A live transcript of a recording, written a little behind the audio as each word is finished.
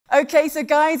Okay, so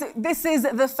guys, this is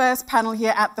the first panel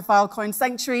here at the Filecoin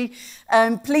Sanctuary.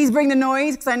 Please bring the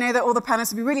noise, because I know that all the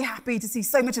panelists will be really happy to see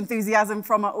so much enthusiasm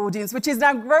from our audience, which is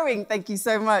now growing. Thank you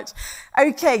so much.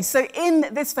 Okay, so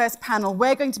in this first panel,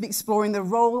 we're going to be exploring the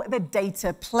role that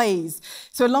data plays.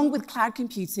 So along with cloud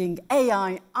computing,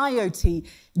 AI, IoT,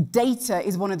 data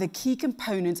is one of the key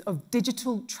components of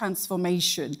digital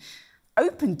transformation.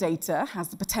 Open data has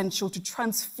the potential to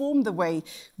transform the way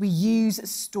we use,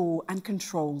 store, and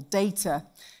control data.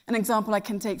 An example I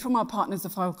can take from our partners, the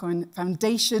Filecoin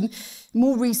Foundation.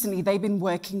 More recently, they've been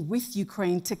working with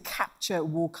Ukraine to capture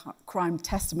war crime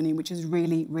testimony, which is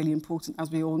really, really important, as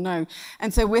we all know.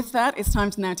 And so with that, it's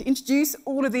time now to introduce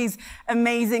all of these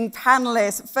amazing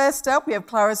panelists. First up, we have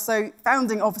Clara, Tsao,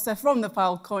 founding officer from the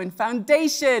Filecoin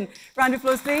Foundation. Round of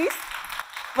applause, please.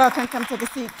 Welcome, come take a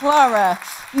seat, Clara.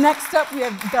 Next up, we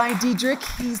have Guy Diedrich.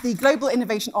 He's the Global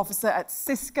Innovation Officer at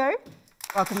Cisco.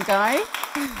 Welcome, Guy.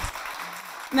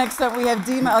 Next up, we have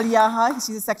Deemah AlYahya.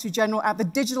 She's the Secretary General at the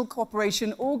Digital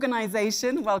Cooperation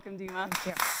Organization. Welcome, Deemah.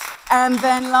 Thank you. And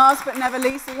then last but never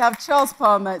least, we have Charles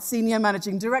Palmer, Senior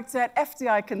Managing Director at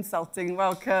FDI Consulting.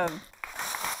 Welcome.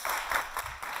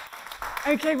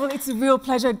 Okay, well, it's a real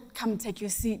pleasure. Come take your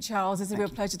seat, Charles. It's a real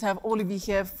pleasure to have all of you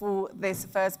here for this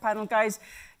first panel. Guys,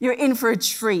 you're in for a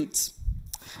treat.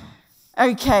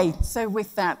 Okay, so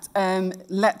with that,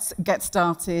 let's get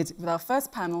started with our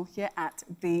first panel here at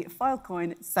the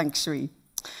Filecoin Sanctuary.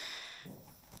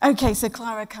 Okay, so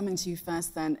Clara, coming to you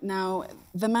first then. Now,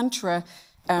 the mantra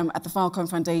at the Filecoin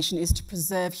Foundation is to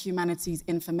preserve humanity's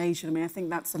information. I mean, I think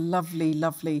that's a lovely,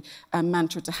 lovely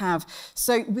mantra to have.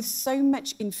 So with so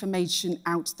much information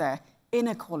out there,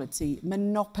 inequality,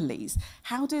 monopolies,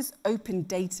 how does open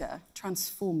data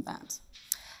transform that?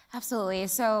 Absolutely.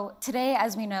 So today,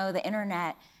 as we know, the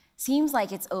internet seems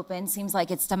like it's open, seems like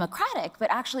it's democratic,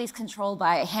 but actually it's controlled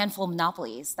by a handful of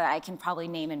monopolies that I can probably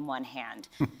name in one hand.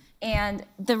 And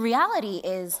the reality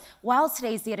is, while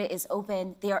today's data is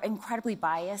open, they are incredibly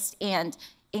biased and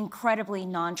incredibly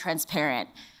non-transparent.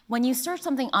 When you search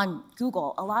something on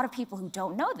Google, a lot of people who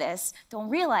don't know this don't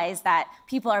realize that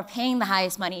people are paying the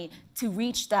highest money to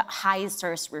reach the highest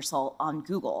search result on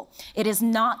Google. It is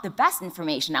not the best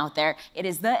information out there. It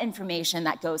is the information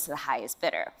that goes to the highest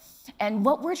bidder. And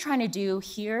what we're trying to do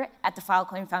here at the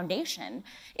Filecoin Foundation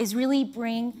is really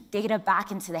bring data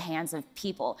back into the hands of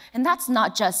people. And that's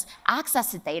not just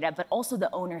access to data, but also the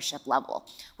ownership level,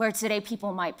 where today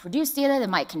people might produce data, they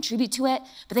might contribute to it,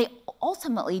 but they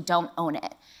ultimately don't own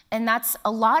it. And that's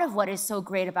a lot of what is so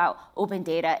great about open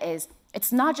data is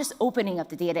it's not just opening up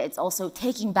the data, it's also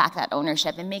taking back that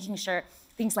ownership and making sure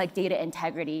things like data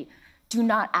integrity do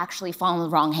not actually fall in the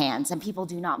wrong hands, and people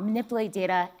do not manipulate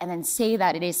data and then say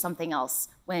that it is something else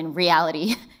when in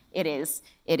reality it is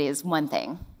one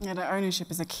thing. Yeah, the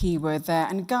ownership is a key word there.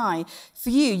 And Guy, for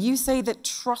you, you say that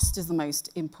trust is the most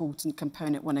important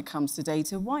component when it comes to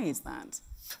data. Why is that?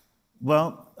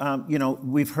 Well, you know,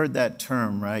 we've heard that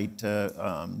term, right?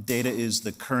 Data is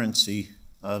the currency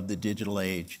of the digital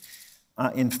age.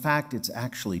 In fact, it's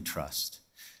actually trust.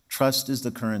 Trust is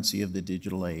the currency of the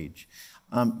digital age.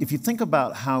 If you think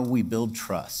about how we build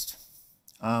trust,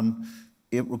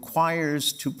 it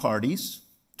requires two parties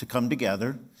to come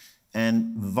together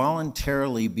and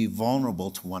voluntarily be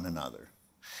vulnerable to one another.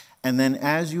 And then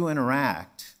as you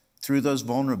interact through those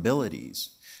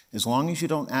vulnerabilities, as long as you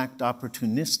don't act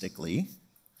opportunistically,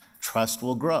 trust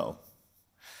will grow.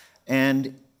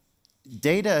 And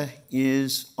data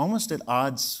is almost at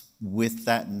odds with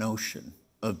that notion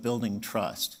of building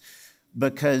trust,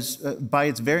 because by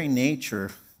its very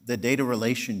nature, the data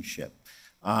relationship,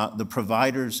 the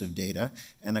providers of data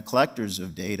and the collectors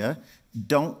of data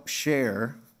don't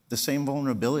share the same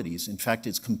vulnerabilities. In fact,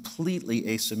 it's completely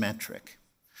asymmetric.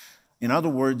 In other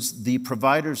words, the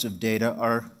providers of data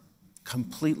are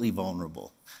completely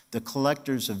vulnerable. The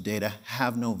collectors of data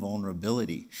have no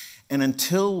vulnerability. And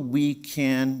until we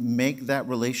can make that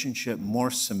relationship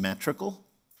more symmetrical,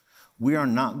 we are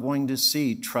not going to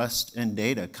see trust and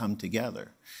data come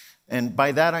together. And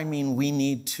by that I mean we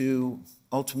need to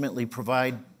ultimately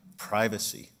provide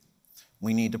privacy.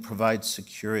 We need to provide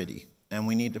security. And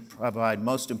we need to provide,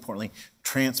 most importantly,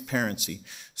 transparency.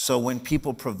 So when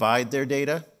people provide their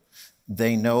data,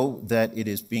 they know that it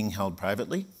is being held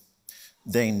privately.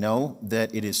 They know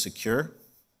that it is secure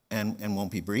and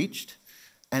won't be breached.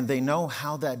 And they know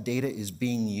how that data is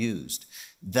being used.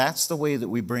 That's the way that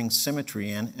we bring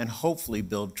symmetry in and hopefully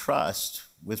build trust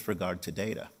with regard to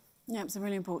data. Yeah, it's a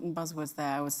really important buzzword there,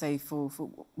 I would say, for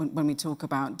when we talk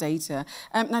about data.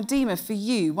 Now, Deemah, for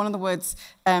you, one of the words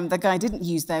that Guy didn't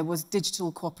use there was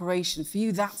digital cooperation. For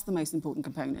you, that's the most important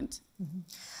component.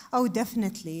 Oh,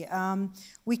 definitely.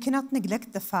 We cannot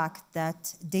neglect the fact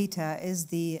that data is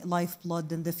the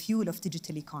lifeblood and the fuel of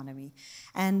digital economy.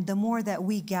 And the more that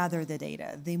we gather the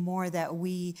data, the more that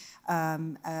we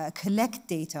collect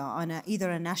data on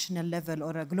either a national level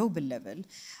or a global level,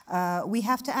 we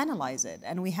have to analyze it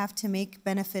and we have to make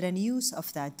benefit and use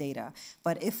of that data.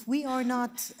 But if we are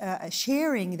not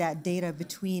sharing that data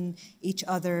between each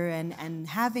other and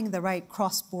having the right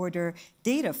cross-border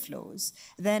data flows,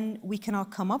 then we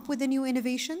cannot come up with the new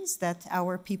innovations that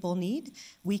our people need.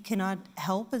 We cannot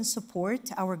help and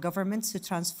support our governments to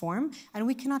transform, and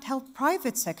we cannot help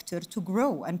private sector to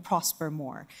grow and prosper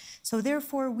more. So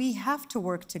therefore, we have to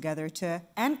work together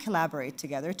and collaborate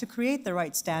together to create the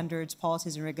right standards,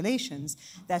 policies, and regulations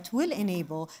that will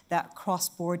enable that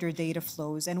cross-border data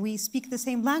flows, and we speak the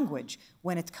same language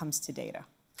when it comes to data.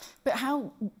 But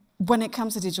how, when it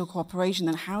comes to digital cooperation,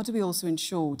 then how do we also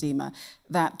ensure, Deemah,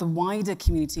 that the wider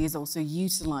community is also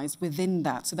utilised within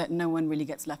that so that no one really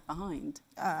gets left behind?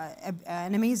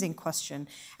 An amazing question.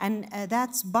 And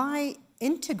that's by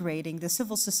integrating the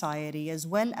civil society as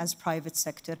well as private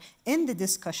sector in the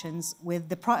discussions with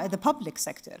the public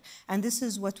sector. And this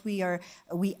is what we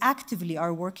actively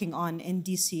are working on in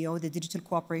DCO, the Digital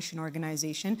Cooperation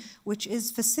Organization, which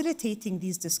is facilitating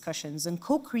these discussions and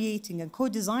co-creating and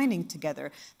co-designing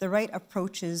together the right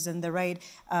approaches and the right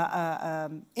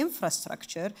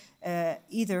infrastructure,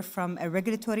 either from a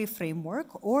regulatory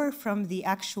framework or from the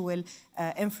actual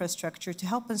infrastructure to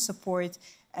help and support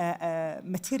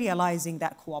materializing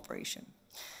that cooperation.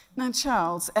 Now,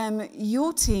 Charles,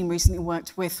 your team recently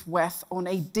worked with WEF on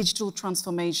a digital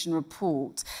transformation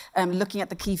report looking at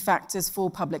the key factors for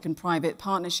public and private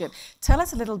partnership. Tell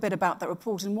us a little bit about that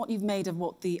report and what you've made of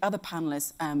what the other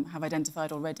panellists have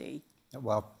identified already.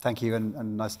 Well, thank you,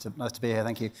 and nice to be here.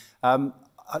 Thank you.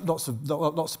 Lots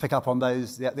to pick up on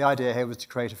those. The idea here was to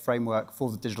create a framework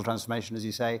for the digital transformation, as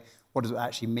you say. What does it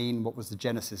actually mean? What was the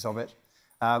genesis of it?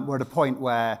 We're at a point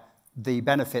where the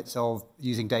benefits of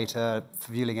using data,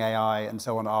 fueling AI, and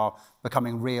so on are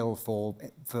becoming real for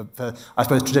I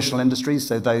suppose, traditional industries.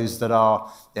 So those that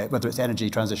are, whether it's energy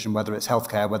transition, whether it's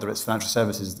healthcare, whether it's financial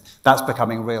services, that's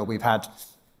becoming real. We've had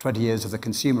 20 years of the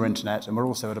consumer internet, and we're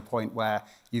also at a point where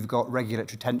you've got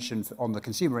regulatory tension on the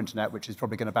consumer internet, which is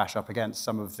probably going to bash up against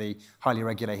some of the highly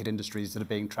regulated industries that are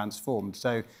being transformed.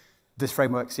 So this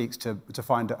framework seeks to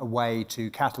find a way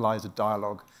to catalyse a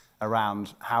dialogue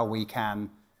around how we can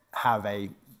have a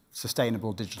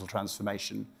sustainable digital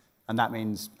transformation. And that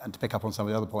means, and to pick up on some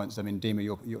of the other points, I mean, Deemah,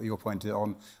 your point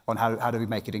on how do we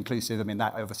make it inclusive? I mean,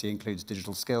 that obviously includes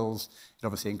digital skills. It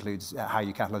obviously includes how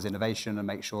you catalyse innovation and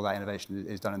make sure that innovation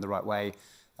is done in the right way.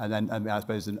 And then, I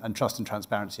suppose, and trust and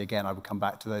transparency, again, I would come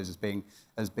back to those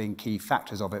as being key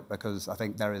factors of it, because I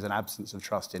think there is an absence of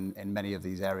trust in many of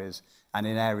these areas. And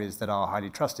in areas that are highly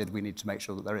trusted, we need to make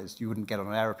sure that there is. You wouldn't get on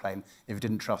an aeroplane if you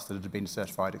didn't trust that it had been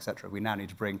certified, etc. We now need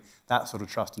to bring that sort of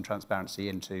trust and transparency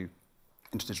into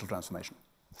digital transformation.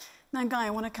 Now, Guy, I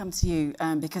want to come to you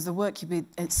because the work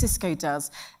Cisco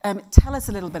does. Tell us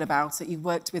a little bit about it. You've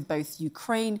worked with both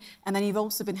Ukraine, and then you've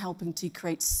also been helping to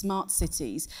create smart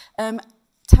cities.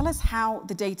 Tell us how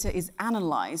the data is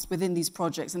analysed within these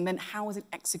projects, and then how is it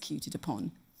executed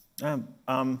upon?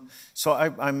 So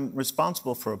I'm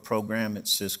responsible for a program at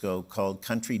Cisco called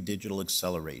Country Digital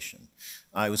Acceleration.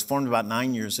 It was formed about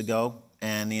 9 years ago,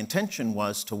 and the intention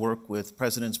was to work with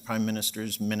presidents, prime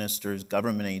ministers, ministers,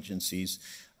 government agencies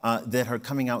that are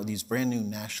coming out with these brand new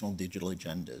national digital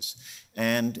agendas.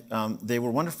 And they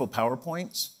were wonderful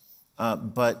PowerPoints,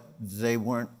 but they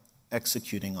weren't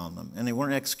executing on them. And they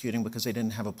weren't executing because they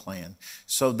didn't have a plan.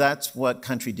 So that's what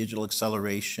Country Digital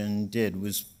Acceleration did,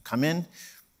 was come in,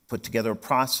 put together a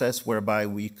process whereby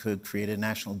we could create a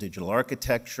national digital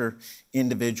architecture,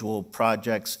 individual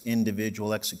projects,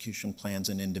 individual execution plans,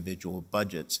 and individual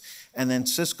budgets. And then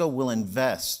Cisco will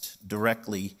invest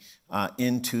directly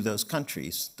into those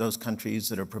countries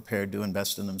that are prepared to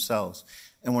invest in themselves.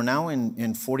 And we're now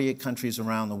in 48 countries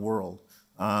around the world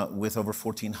with over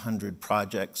 1,400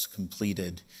 projects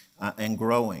completed and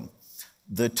growing.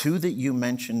 The two that you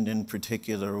mentioned in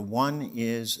particular, one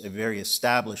is a very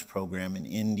established program in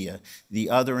India. The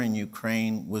other in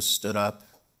Ukraine was stood up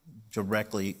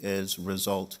directly as a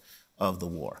result of the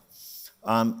war.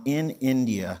 In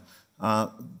India,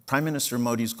 Prime Minister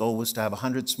Modi's goal was to have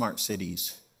 100 smart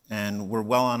cities, and we're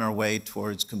well on our way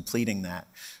towards completing that.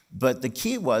 But the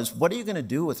key was, what are you going to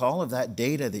do with all of that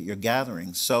data that you're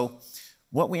gathering? So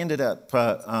what we ended up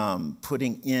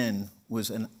putting in was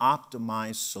an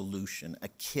optimized solution, a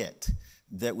kit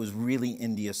that was really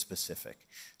India-specific.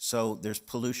 So there's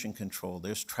pollution control,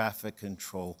 there's traffic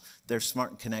control, there's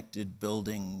smart connected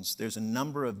buildings, there's a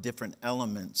number of different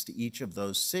elements to each of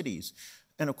those cities.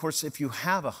 And of course, if you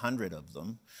have 100 of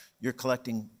them, you're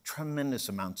collecting tremendous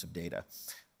amounts of data.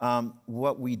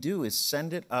 What we do is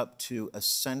send it up to a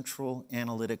central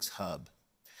analytics hub.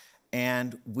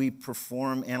 And we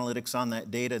perform analytics on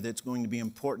that data that's going to be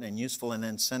important and useful, and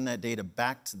then send that data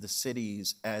back to the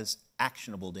cities as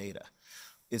actionable data.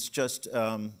 It's just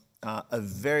a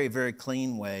very, very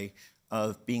clean way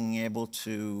of being able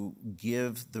to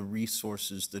give the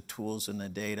resources, the tools, and the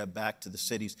data back to the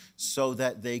cities so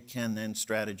that they can then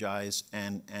strategize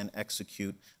and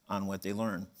execute on what they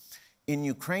learn. In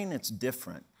Ukraine, it's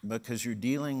different because you're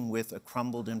dealing with a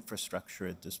crumbled infrastructure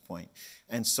at this point.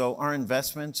 And so our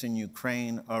investments in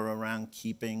Ukraine are around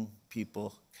keeping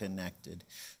people connected,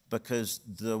 because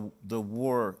the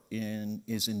war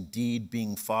is indeed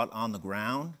being fought on the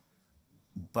ground,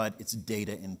 but it's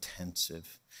data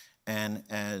intensive. And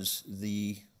as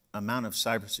the amount of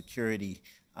cybersecurity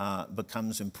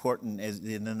becomes important, as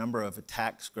the number of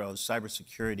attacks grows,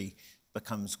 cybersecurity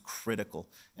becomes critical.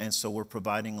 And so we're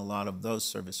providing a lot of those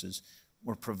services.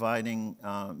 We're providing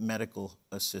medical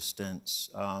assistance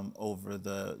over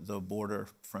the border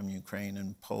from Ukraine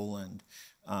and Poland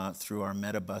through our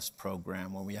Metabus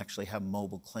program, where we actually have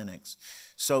mobile clinics.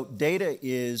 So data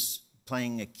is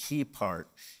playing a key part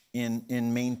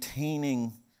in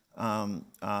maintaining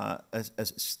a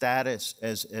status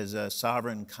as a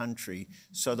sovereign country,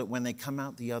 so that when they come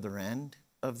out the other end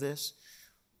of this,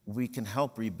 we can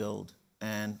help rebuild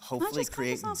and hopefully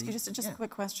create... Can I just ask you just a quick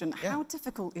question? Yeah. How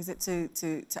difficult is it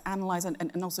to analyze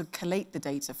and also collate the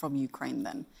data from Ukraine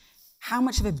then? How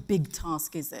much of a big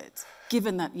task is it,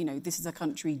 given that, you know, this is a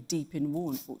country deep in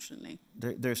war, unfortunately?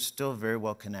 They're still very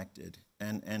well connected.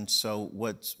 And so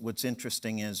what's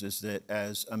interesting is that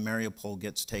as a Mariupol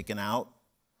gets taken out,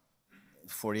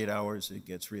 48 hours it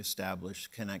gets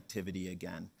reestablished connectivity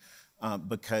again.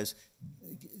 Because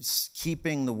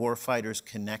keeping the warfighters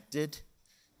connected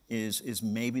is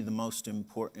maybe the most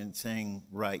important thing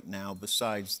right now,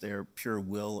 besides their pure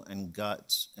will and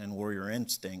guts and warrior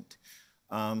instinct.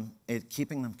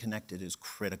 Keeping them connected is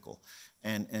critical.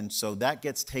 And so that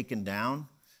gets taken down,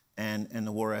 and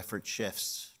the war effort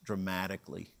shifts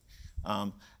dramatically.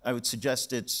 I would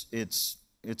suggest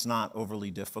it's not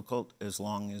overly difficult as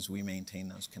long as we maintain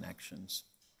those connections.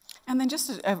 And then just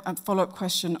a follow-up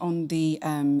question on the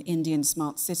Indian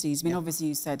smart cities. I mean, obviously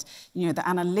you said, you know, the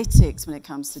analytics when it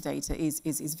comes to data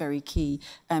is very key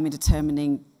in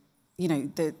determining, you know,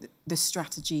 the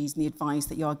strategies and the advice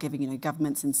that you are giving, you know,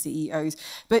 governments and CEOs.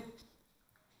 But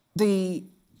the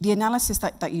analysis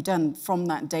that you've done from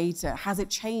that data, has it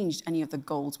changed any of the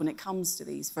goals when it comes to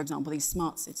these, for example, these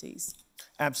smart cities?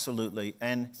 Absolutely.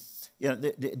 And you know,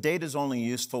 the data is only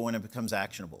useful when it becomes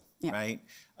actionable, right?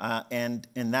 And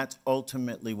that's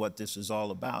ultimately what this is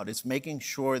all about. It's making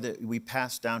sure that we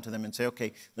pass down to them and say,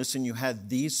 okay, listen, you had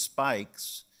these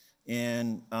spikes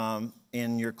in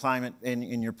your climate,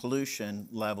 in your pollution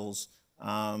levels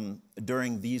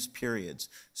during these periods.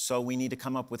 So we need to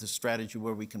come up with a strategy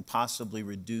where we can possibly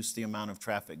reduce the amount of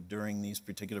traffic during these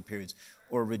particular periods,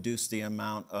 or reduce the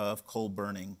amount of coal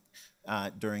burning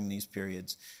during these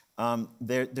periods.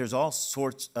 There's all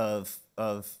sorts of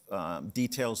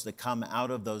details that come out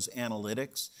of those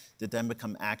analytics that then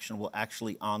become actionable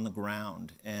actually on the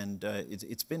ground. And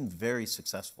it's been very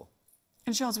successful.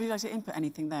 And Charles, would you like to input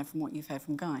anything there from what you've heard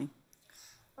from Guy?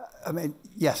 I mean,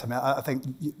 yes. I mean, I think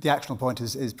the actionable point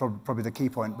is probably the key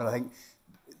point. But I think,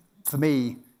 for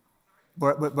me,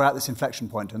 we're at this inflection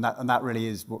point, and that really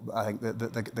is what I think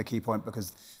the key point,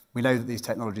 because we know that these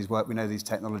technologies work. We know these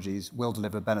technologies will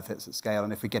deliver benefits at scale,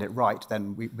 and if we get it right,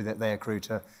 then they accrue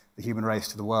to the human race,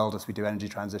 to the world, as we do energy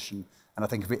transition. And I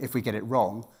think if we get it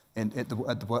wrong,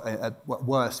 at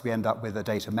worst, we end up with a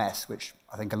data mess, which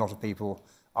I think a lot of people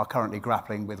are currently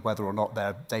grappling with whether or not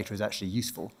their data is actually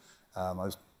useful. I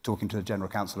was talking to the general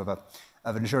counsel of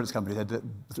an insurance company that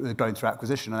they're going through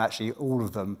acquisition, and actually all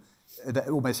of them,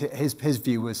 almost his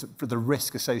view was for the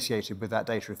risk associated with that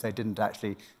data if they didn't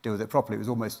actually deal with it properly. It was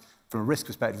almost, from a risk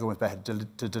perspective, it was almost better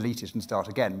to delete it and start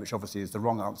again, which obviously is the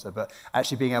wrong answer. But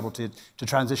actually being able to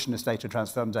transition this data,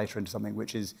 transform data into something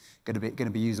which is going to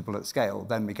be usable at scale,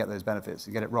 then we get those benefits.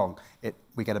 You get it wrong,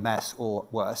 we get a mess, or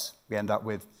worse, we end up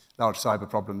with large cyber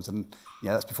problems. And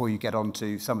that's before you get on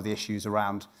to some of the issues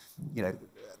around,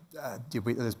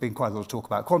 there's been quite a lot of talk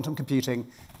about quantum computing.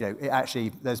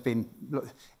 There's been,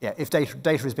 if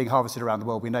data is being harvested around the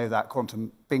world, we know that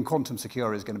being quantum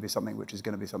secure is going to be something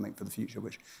for the future,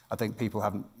 which I think people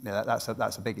haven't. That's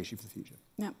a big issue for the future.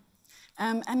 Yeah.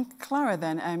 And Clara,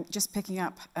 then, just picking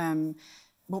up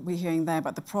what we're hearing there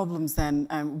about the problems then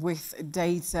with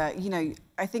data. You know,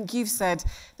 I think you've said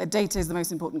that data is the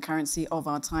most important currency of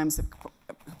our times.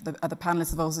 The other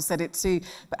panelists have also said it too.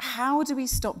 But how do we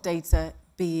stop data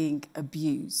being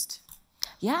abused?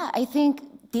 Yeah, I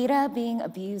think data being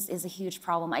abused is a huge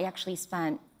problem. I actually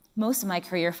spent most of my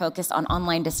career focused on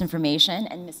online disinformation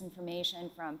and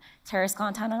misinformation, from terrorist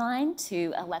content online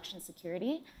to election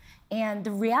security. And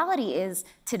the reality is,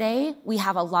 today we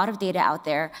have a lot of data out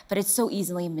there, but it's so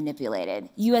easily manipulated.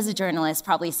 You as a journalist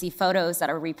probably see photos that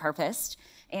are repurposed.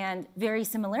 And very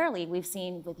similarly, we've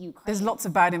seen with Ukraine. There's lots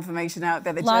of bad information out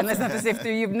there that journalists have to sift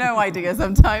through. You have no idea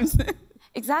sometimes.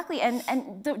 Exactly,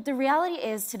 and the reality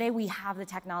is, today we have the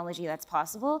technology that's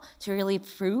possible to really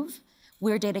prove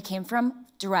where data came from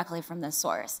directly from the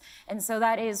source. And so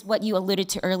that is what you alluded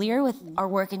to earlier with our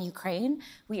work in Ukraine.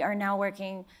 We are now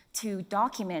working to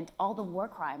document all the war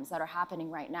crimes that are happening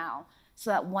right now,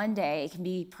 so that one day it can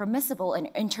be permissible in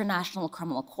international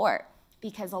criminal court.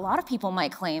 Because a lot of people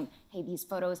might claim, hey, these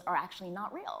photos are actually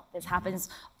not real. This happens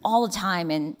all the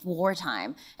time in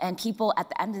wartime. And people, at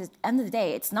the end of the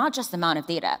day, it's not just the amount of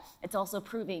data, it's also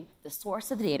proving the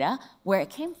source of the data, where it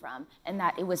came from, and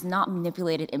that it was not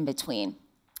manipulated in between.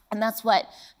 And that's what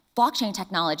blockchain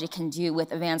technology can do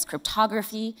with advanced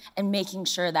cryptography and making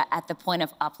sure that at the point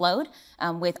of upload,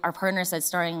 with our partners at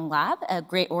Starting Lab, a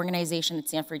great organization at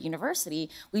Stanford University,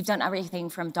 we've done everything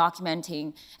from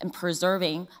documenting and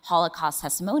preserving Holocaust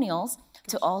testimonials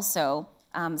to also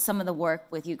some of the work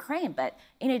with Ukraine. But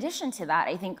in addition to that,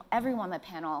 I think everyone on the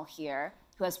panel here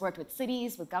who has worked with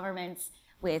cities, with governments,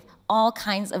 with all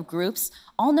kinds of groups,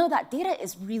 all know that data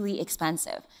is really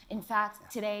expensive. In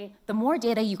fact, today, the more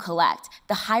data you collect,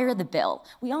 the higher the bill.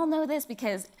 We all know this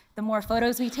because the more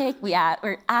photos we take,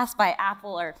 we're asked by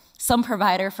Apple or some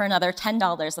provider for another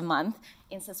 $10 a month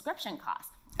in subscription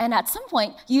costs. And at some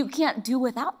point, you can't do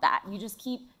without that. You just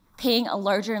keep paying a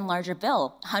larger and larger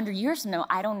bill. 100 years from now,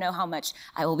 I don't know how much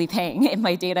I will be paying in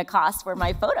my data costs for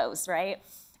my photos, right?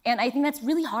 And I think that's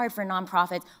really hard for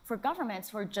nonprofits, for governments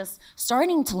who are just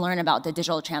starting to learn about the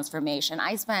digital transformation.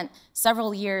 I spent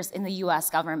several years in the US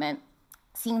government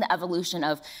seeing the evolution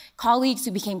of colleagues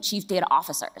who became chief data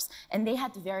officers. And they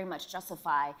had to very much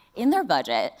justify in their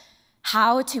budget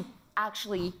how to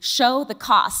actually show the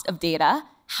cost of data,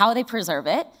 how they preserve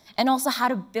it, and also how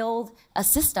to build a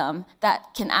system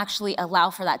that can actually allow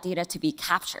for that data to be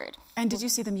captured. And did you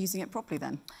see them using it properly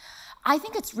then? I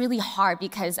think it's really hard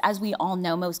because, as we all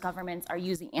know, most governments are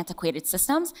using antiquated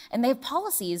systems, and they have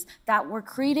policies that were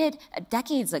created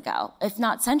decades ago, if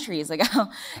not centuries ago.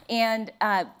 And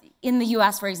in the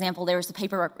US, for example, there was the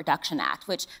Paperwork Reduction Act,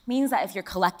 which means that if you're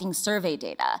collecting survey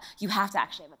data, you have to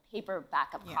actually have a paper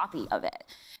backup copy of it.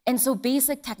 And so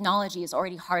basic technology is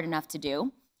already hard enough to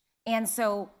do. And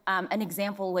so an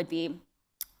example would be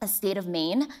a state of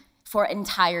Maine, for an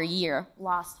entire year,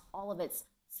 lost all of its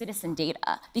citizen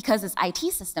data because its IT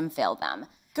system failed them.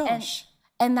 Gosh.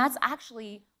 And that's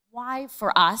actually why,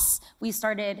 for us, we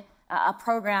started a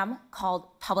program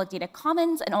called Public Data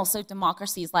Commons and also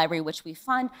Democracy's Library, which we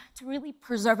fund to really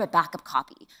preserve a backup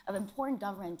copy of important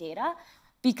government data,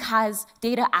 because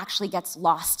data actually gets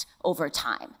lost over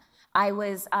time. I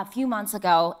was a few months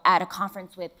ago at a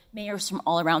conference with mayors from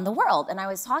all around the world, and I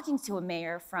was talking to a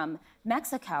mayor from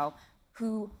Mexico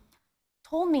who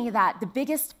told me that the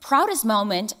biggest, proudest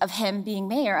moment of him being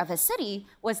mayor of a city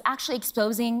was actually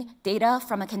exposing data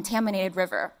from a contaminated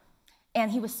river.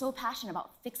 And he was so passionate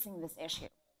about fixing this issue.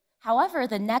 However,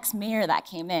 the next mayor that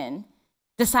came in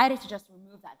decided to just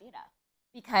remove that data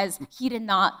because he did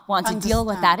not want to deal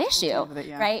with that issue,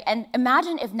 right? And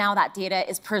imagine if now that data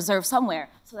is preserved somewhere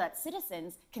so that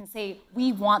citizens can say,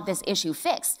 we want this issue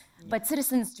fixed. But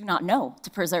citizens do not know to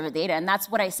preserve the data. And that's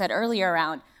what I said earlier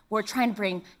around, we're trying to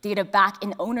bring data back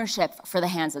in ownership for the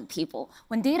hands of the people.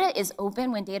 When data is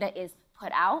open, when data is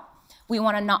put out, we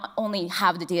want to not only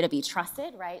have the data be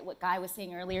trusted, right? What Guy was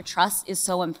saying earlier, trust is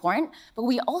so important, but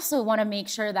we also want to make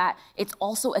sure that it's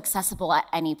also accessible at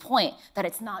any point, that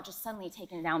it's not just suddenly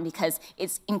taken down because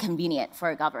it's inconvenient for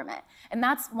a government. And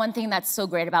that's one thing that's so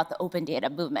great about the open data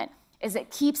movement, is it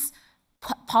keeps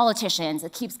politicians,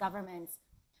 it keeps governments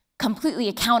completely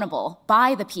accountable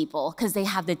by the people because they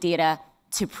have the data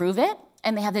to prove it,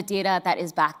 and they have the data that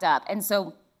is backed up. And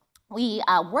so we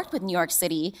worked with New York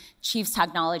City Chief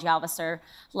Technology Officer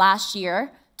last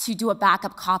year to do a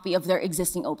backup copy of their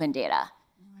existing open data.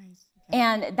 Right. Okay.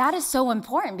 And that is so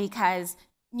important because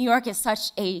New York is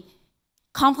such a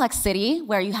complex city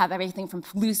where you have everything from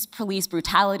police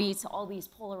brutality to all these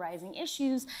polarizing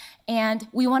issues. And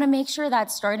we want to make sure that,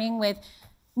 starting with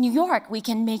New York, we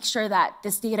can make sure that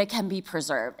this data can be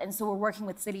preserved. And so we're working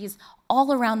with cities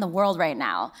all around the world right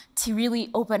now to really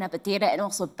open up the data and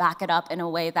also back it up in a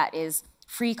way that is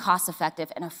free,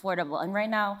 cost-effective, and affordable. And right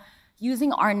now,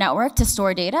 using our network to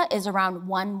store data is around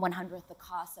 1/100th the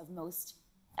cost of most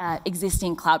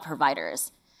existing cloud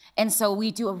providers. And so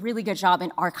we do a really good job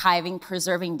in archiving,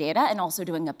 preserving data, and also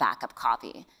doing a backup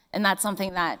copy. And that's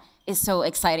something that is so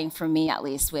exciting for me, at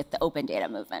least, with the open data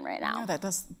movement right now. No, that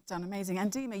does sound amazing.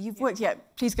 And Deemah, you've worked,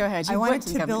 please go ahead. I wanted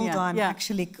to build on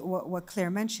actually what Claire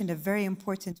mentioned, a very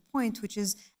important point, which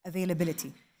is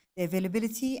availability. The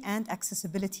availability and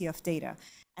accessibility of data.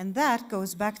 And that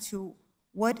goes back to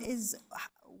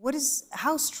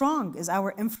how strong is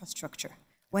our infrastructure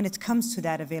when it comes to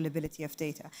that availability of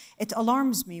data. It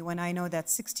alarms me when I know that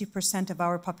 60% of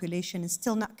our population is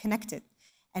still not connected.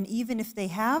 And even if they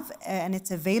have, and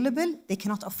it's available, they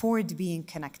cannot afford being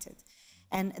connected.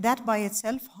 And that by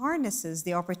itself harnesses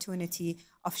the opportunity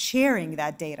of sharing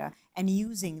that data and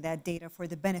using that data for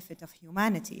the benefit of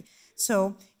humanity.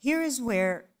 So here is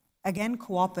where, again,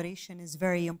 cooperation is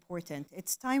very important.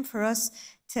 It's time for us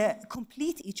to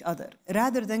complete each other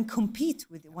rather than compete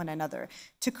with one another,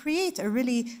 to create a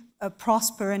really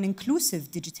prosper and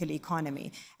inclusive digital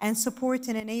economy and support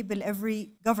and enable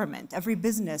every government, every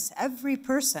business, every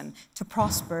person to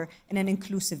prosper in an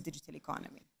inclusive digital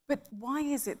economy. But why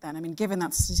is it then? I mean, given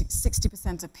that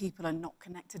 60% of people are not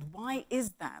connected, why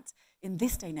is that in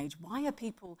this day and age? Why are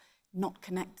people not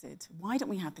connected? Why don't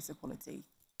we have this equality?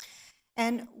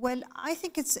 And well, I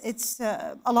think it's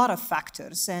a lot of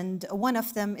factors, and one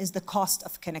of them is the cost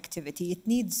of connectivity. It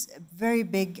needs a very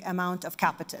big amount of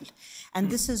capital, and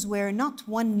this is where not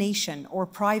one nation or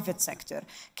private sector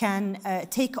can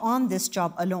take on this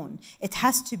job alone. It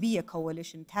has to be a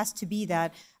coalition. It has to be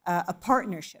that a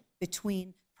partnership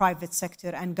between private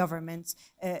sector and governments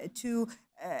to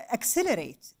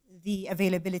accelerate the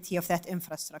availability of that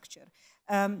infrastructure.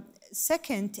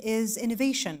 Second is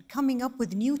innovation, coming up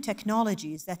with new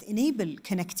technologies that enable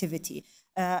connectivity,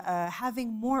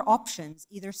 having more options,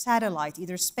 either satellite,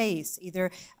 either space,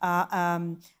 either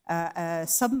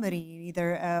submarine,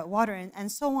 either water,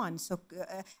 and so on. So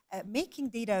making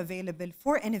data available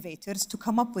for innovators to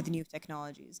come up with new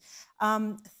technologies.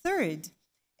 Third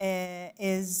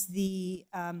is the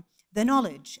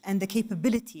knowledge and the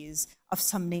capabilities of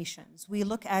some nations. We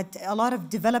look at a lot of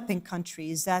developing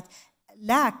countries that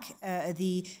lack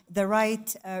the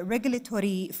right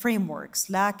regulatory frameworks,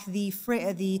 lack the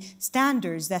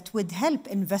standards that would help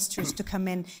investors to come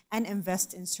in and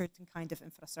invest in certain kind of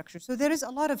infrastructure. So there is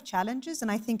a lot of challenges, and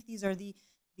I think these are the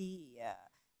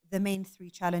main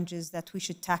three challenges that we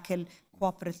should tackle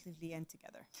cooperatively and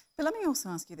together. But let me also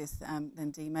ask you this, then,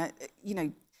 Deemah. You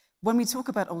know, when we talk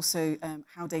about also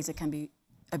how data can be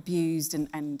abused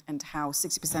and how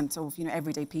 60% of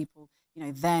everyday people,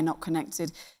 they're not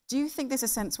connected. Do you think there's a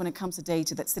sense when it comes to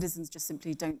data that citizens just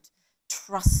simply don't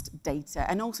trust data,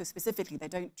 and also specifically they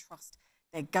don't trust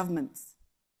their governments?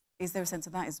 Is there a sense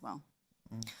of that as well?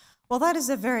 Well, that is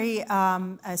a very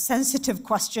sensitive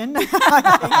question.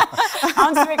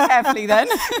 Answer it carefully, then.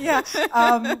 Yeah.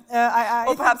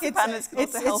 Or perhaps the panelists can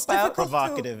also help out.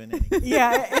 Provocative in any case.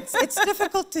 Yeah, it's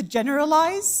difficult to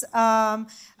generalize,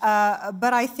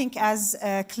 but I think, as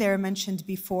Claire mentioned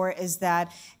before, is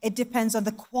that it depends on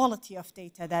the quality of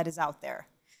data that is out there,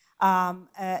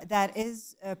 that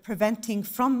is preventing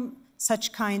from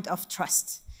such kind of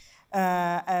trust.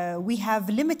 We have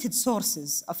limited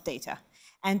sources of data.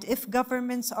 And if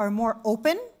governments are more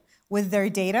open with their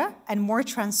data and more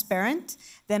transparent,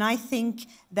 then I think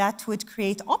that would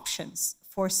create options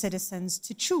for citizens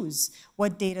to choose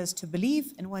what data to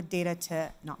believe and what data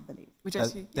to not believe.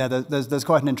 Yeah, there's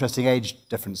quite an interesting age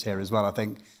difference here as well. I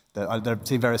think that I've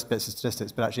seen various bits of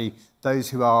statistics, but actually those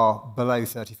who are below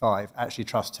 35 actually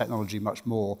trust technology much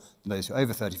more than those who are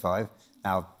over 35.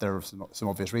 Now, there are some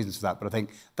obvious reasons for that, but I think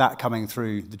that coming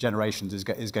through the generations is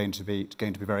going to be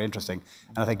very interesting.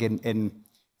 And I think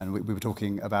and we were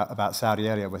talking about Saudi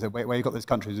earlier, where you've got those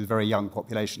countries with very young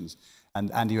populations,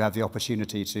 and you have the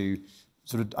opportunity to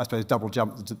sort of, I suppose, double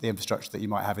jump the infrastructure that you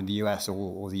might have in the US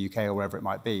or the UK or wherever it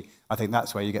might be. I think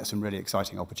that's where you get some really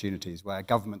exciting opportunities where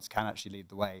governments can actually lead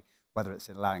the way, whether it's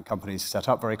in allowing companies to set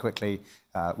up very quickly,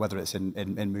 whether it's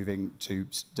in moving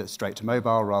straight to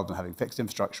mobile rather than having fixed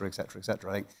infrastructure, et cetera, et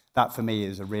cetera. I think that, for me,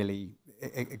 is a really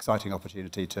exciting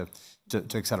opportunity to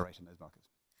accelerate in those markets.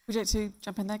 Would you like to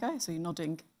jump in there, guys? So you're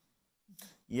nodding.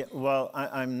 Yeah, well,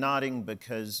 I'm nodding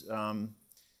because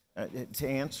to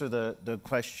answer the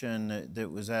question that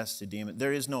was asked to Deemah,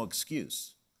 there is no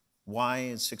excuse. Why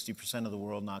is 60% of the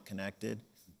world not connected?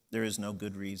 There is no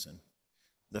good reason.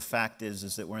 The fact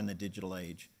is that we're in the digital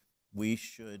age. we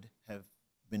should have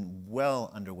been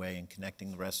well underway in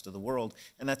connecting the rest of the world.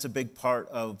 And that's a big part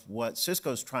of what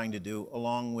Cisco is trying to do,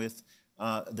 along with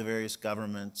the various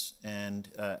governments and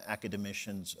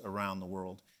academicians around the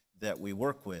world that we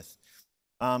work with.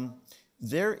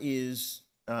 There is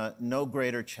no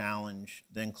greater challenge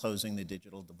than closing the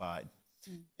digital divide.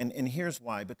 And here's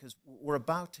why, because we're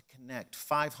about to connect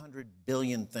 500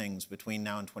 billion things between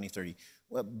now and 2030.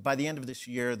 Well, by the end of this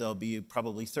year, there'll be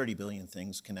probably 30 billion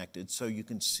things connected, so you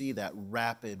can see that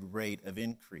rapid rate of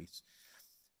increase.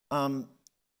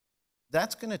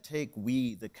 That's going to take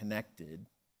we, the connected,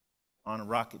 on a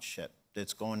rocket ship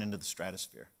that's going into the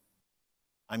stratosphere.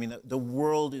 I mean, the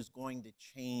world is going to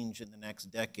change in the next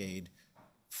decade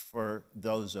for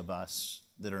those of us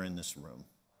that are in this room,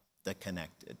 the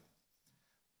connected.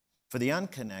 For the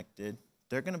unconnected,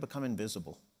 they're going to become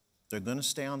invisible. They're going to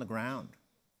stay on the ground,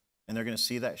 and they're going to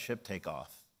see that ship take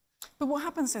off. But what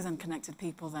happens to those unconnected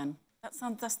people then?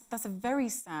 That's a very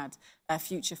sad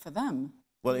future for them.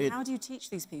 Well, how do you teach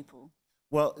these people?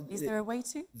 Well, is there a way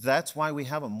to? That's why we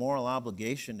have a moral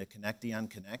obligation to connect the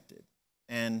unconnected.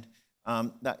 And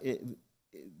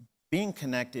being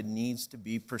connected needs to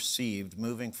be perceived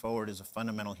moving forward as a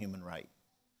fundamental human right.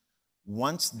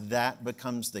 Once that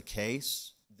becomes the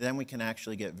case, then we can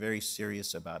actually get very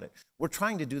serious about it. We're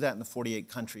trying to do that in the 48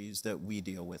 countries that we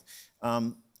deal with.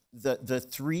 The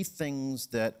three things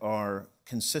that are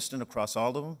consistent across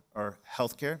all of them are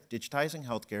healthcare,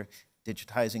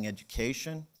 digitizing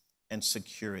education, and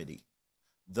security.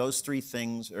 Those three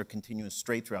things are continuous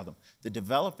straight throughout them. The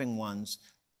developing ones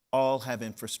all have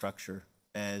infrastructure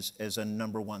as a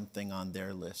number one thing on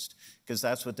their list, because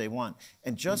that's what they want.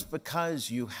 And just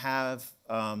because you have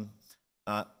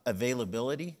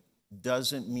availability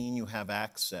doesn't mean you have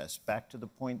access. Back to the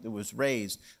point that was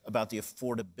raised about the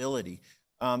affordability.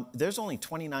 There's only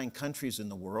 29 countries in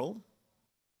the world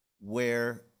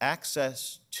where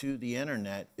access to the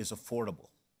internet is affordable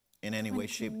in any way,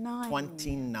 shape.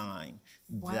 29.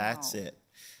 Wow. That's it.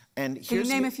 And can you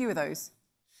name a few of those?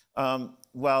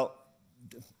 Well,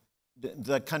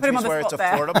 the countries where it's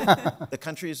affordable. The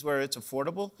countries where it's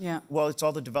affordable. Yeah. Well, it's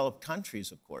all the developed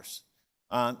countries, of course.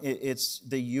 It's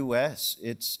the U.S.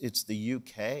 It's the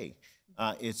UK.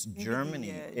 It's maybe Germany.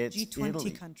 It's G20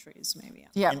 Italy. countries, maybe.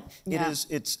 Yeah. And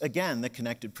it's again the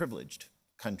connected, privileged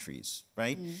countries,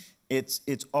 right?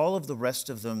 It's all of the rest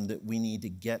of them that we need to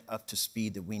get up to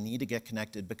speed, that we need to get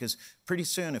connected, because pretty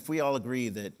soon, if we all agree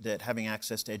that having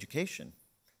access to education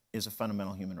is a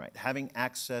fundamental human right, having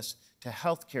access to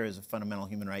healthcare is a fundamental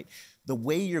human right, the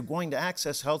way you're going to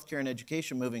access healthcare and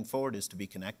education moving forward is to be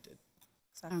connected.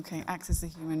 Okay, access to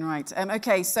human rights.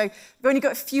 Okay, so we've only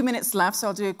got a few minutes left, so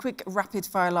I'll do a quick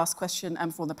rapid-fire last question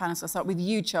for the panel. So I'll start with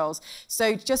you, Charles.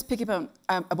 So just picking up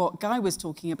what Guy was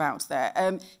talking about there,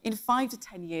 in 5 to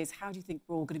 10 years, how do you think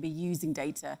we're all going to be using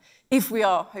data if we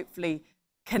are hopefully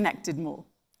connected more?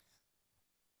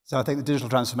 So I think the digital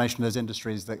transformation of those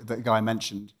industries that Guy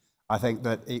mentioned, I think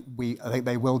that I think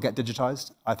they will get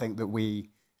digitized. I think that we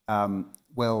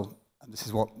will, and this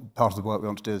is what part of the work we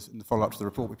want to do is in the follow-up to the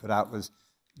report we put out was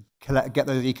get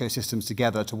those ecosystems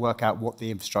together to work out what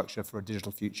the infrastructure for a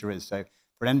digital future is. So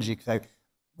for an energy, so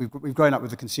we've grown up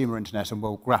with the consumer internet and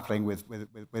we're grappling with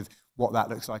what that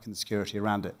looks like and the security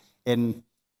around it.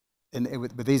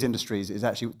 With these industries, is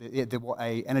actually what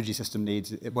an energy system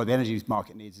needs, what the energy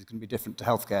market needs is going to be different to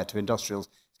healthcare, to industrials.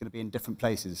 It's going to be in different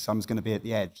places. Some's going to be at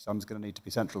the edge. Some's going to need to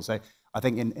be central. So I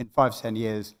think in 5 to 10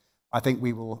 years, I think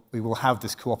we will have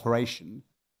this cooperation.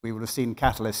 We will have seen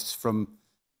catalysts from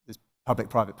this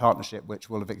public-private partnership, which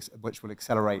will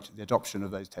accelerate the adoption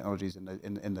of those technologies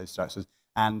in those structures.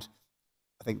 And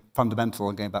I think fundamental,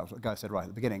 and going back to what Guy said right at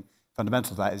the beginning,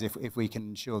 fundamental to that is if we can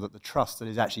ensure that the trust that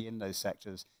is actually in those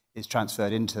sectors is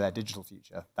transferred into their digital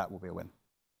future, that will be a win.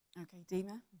 Okay,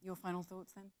 Deemah, your final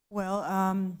thoughts then? Well,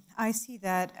 I see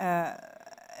that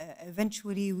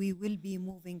eventually we will be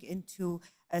moving into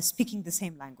speaking the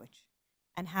same language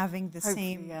and having the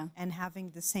same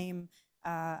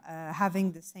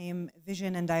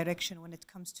vision and direction when it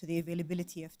comes to the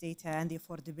availability of data and the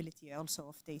affordability also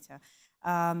of data.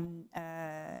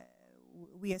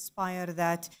 We aspire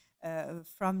that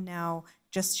from now,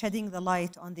 just shedding the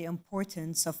light on the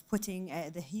importance of putting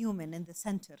the human in the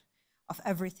center of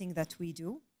everything that we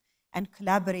do, and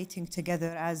collaborating together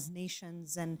as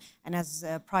nations and as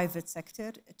a private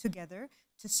sector together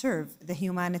to serve the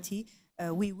humanity,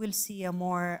 we will see a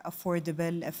more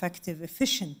affordable, effective,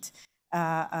 efficient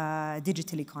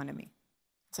digital economy.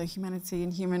 So humanity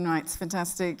and human rights,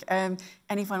 fantastic.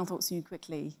 Any final thoughts from you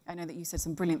quickly? I know that you said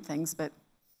some brilliant things, but...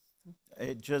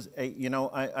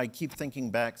 I keep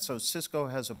thinking back. So Cisco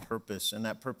has a purpose, and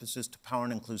that purpose is to power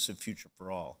an inclusive future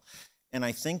for all. And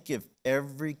I think if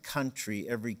every country,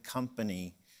 every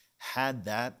company had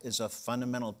that as a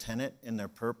fundamental tenet in their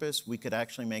purpose, we could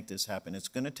actually make this happen. It's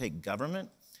going to take government,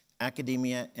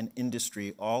 academia, and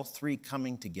industry, all three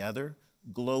coming together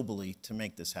globally to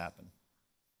make this happen.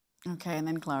 Okay, and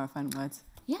then Clara, final words.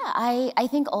 Yeah, I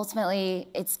think ultimately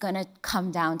it's going to come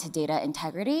down to data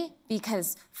integrity,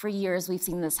 because for years we've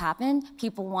seen this happen.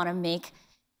 People want to make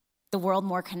the world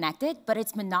more connected, but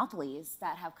it's monopolies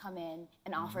that have come in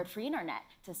and offered free internet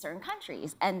to certain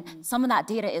countries. And some of that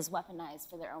data is weaponized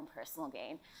for their own personal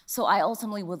gain. So I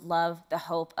ultimately would love the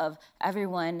hope of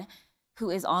everyone who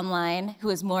is online, who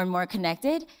is more and more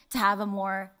connected, to have a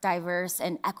more diverse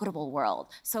and equitable world.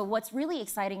 So what's really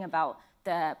exciting about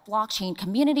the blockchain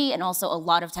community and also a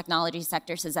lot of technology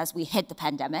sectors is, as we hit the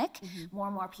pandemic, more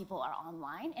and more people are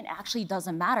online, and it actually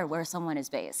doesn't matter where someone is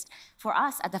based. For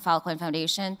us at the Filecoin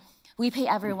Foundation, we pay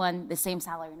everyone the same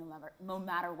salary no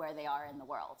matter where they are in the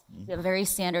world. We have a very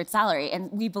standard salary,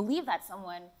 and we believe that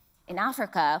someone in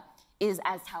Africa is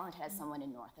as talented as someone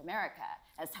in North America,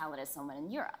 as talented as someone in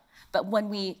Europe. But when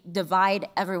we divide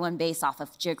everyone based off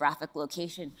of geographic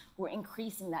location, we're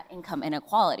increasing that income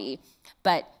inequality.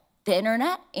 But the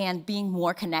internet and being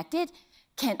more connected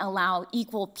can allow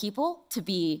equal people to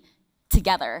be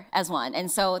together as one. And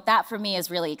so that for me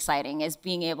is really exciting, is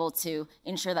being able to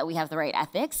ensure that we have the right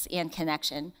ethics and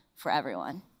connection for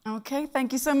everyone. Okay,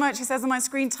 thank you so much. It says on my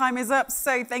screen time is up.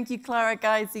 So thank you, Clara,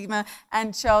 Guy, Deemah,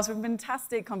 and Charles, for a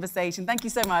fantastic conversation. Thank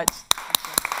you so much.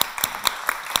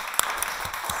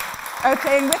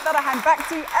 Okay, and with that, I hand back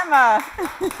to Emma.